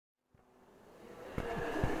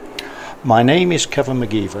My name is Kevin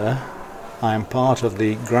McGeever. I am part of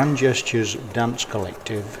the Grand Gestures Dance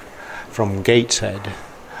Collective from Gateshead.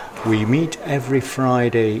 We meet every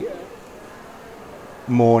Friday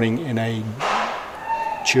morning in a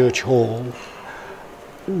church hall.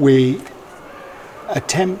 We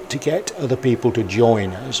attempt to get other people to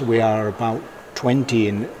join us. We are about 20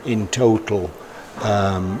 in total,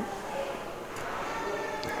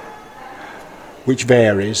 which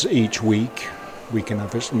varies each week. We can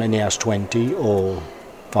have as many as 20 or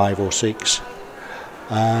 5 or 6.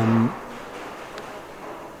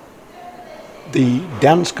 The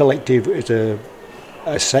dance collective is a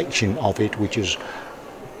section of it, which is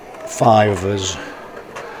 5 of us,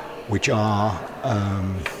 which are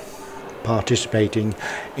participating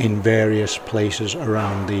in various places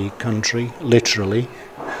around the country, literally.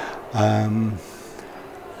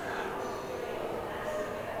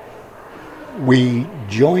 We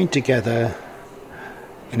joined together,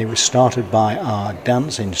 and it was started by our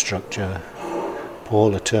dance instructor,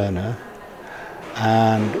 Paula Turner,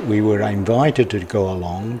 and we were invited to go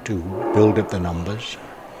along to build up the numbers.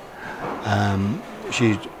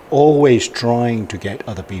 She's always trying to get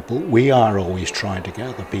other people. We are always trying to get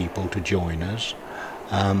other people to join us.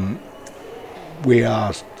 We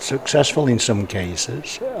are successful in some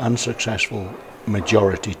cases, unsuccessful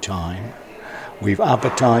majority time. We've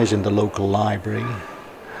advertised in the local library,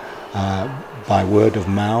 by word of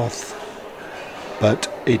mouth, but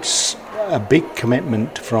it's a big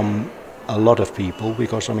commitment from a lot of people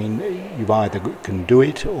because, I mean, you either can do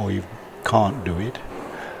it or you can't do it.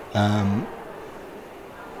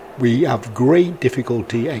 We have great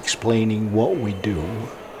difficulty explaining what we do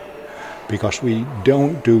because we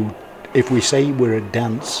don't do, if we say we're a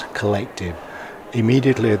dance collective,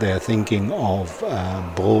 immediately they're thinking of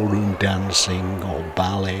ballroom dancing or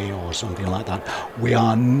ballet or something like that. We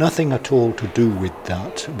are nothing at all to do with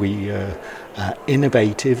that. We are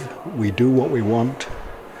innovative. We do what we want.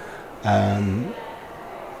 The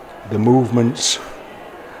movements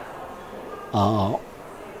are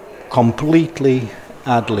completely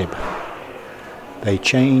ad lib. They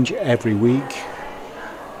change every week.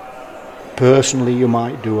 Personally, you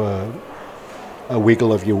might do a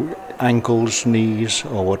wiggle of your ankles, knees,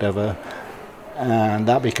 or whatever, and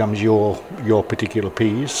that becomes your particular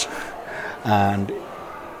piece. But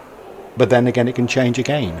then again, it can change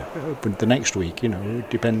again the next week. You know, it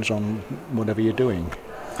depends on whatever you're doing.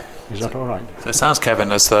 Is that all right? So it sounds,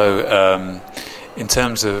 Kevin, as though in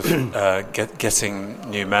terms of getting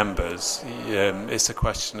new members, it's a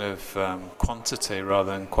question of quantity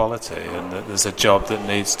rather than quality, and that there's a job that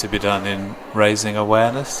needs to be done in raising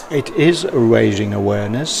awareness. It is raising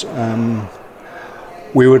awareness.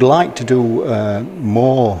 We would like to do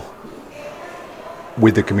more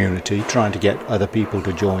with the community, trying to get other people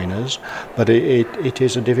to join us, but it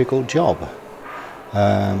is a difficult job.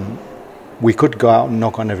 We could go out and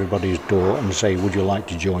knock on everybody's door and say, would you like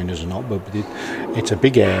to join us or not? But it's a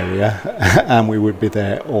big area and we would be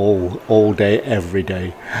there all day, every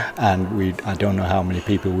day. And I don't know how many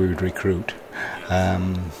people we would recruit.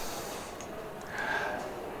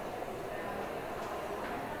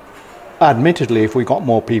 Admittedly, if we got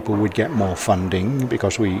more people, we'd get more funding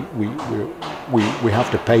because we have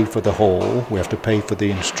to pay for the hall, we have to pay for the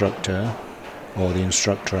instructor or the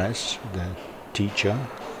instructress, the teacher.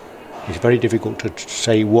 It's very difficult to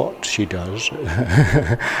say what she does,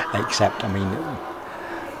 except, I mean,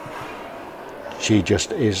 she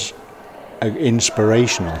just is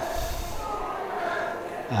inspirational.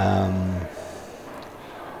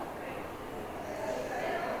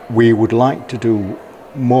 We would like to do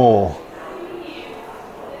more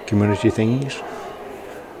community things.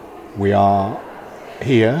 We are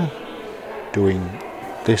here doing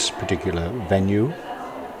this particular venue.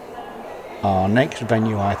 Our next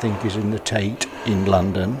venue, I think, is in the Tate in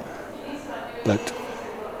London, but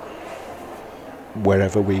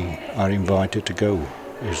wherever we are invited to go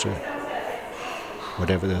is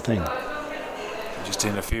whatever the thing. Just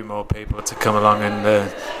need a few more people to come along and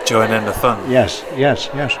join in the fun. Yes,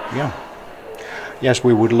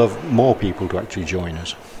 we would love more people to actually join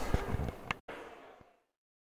us.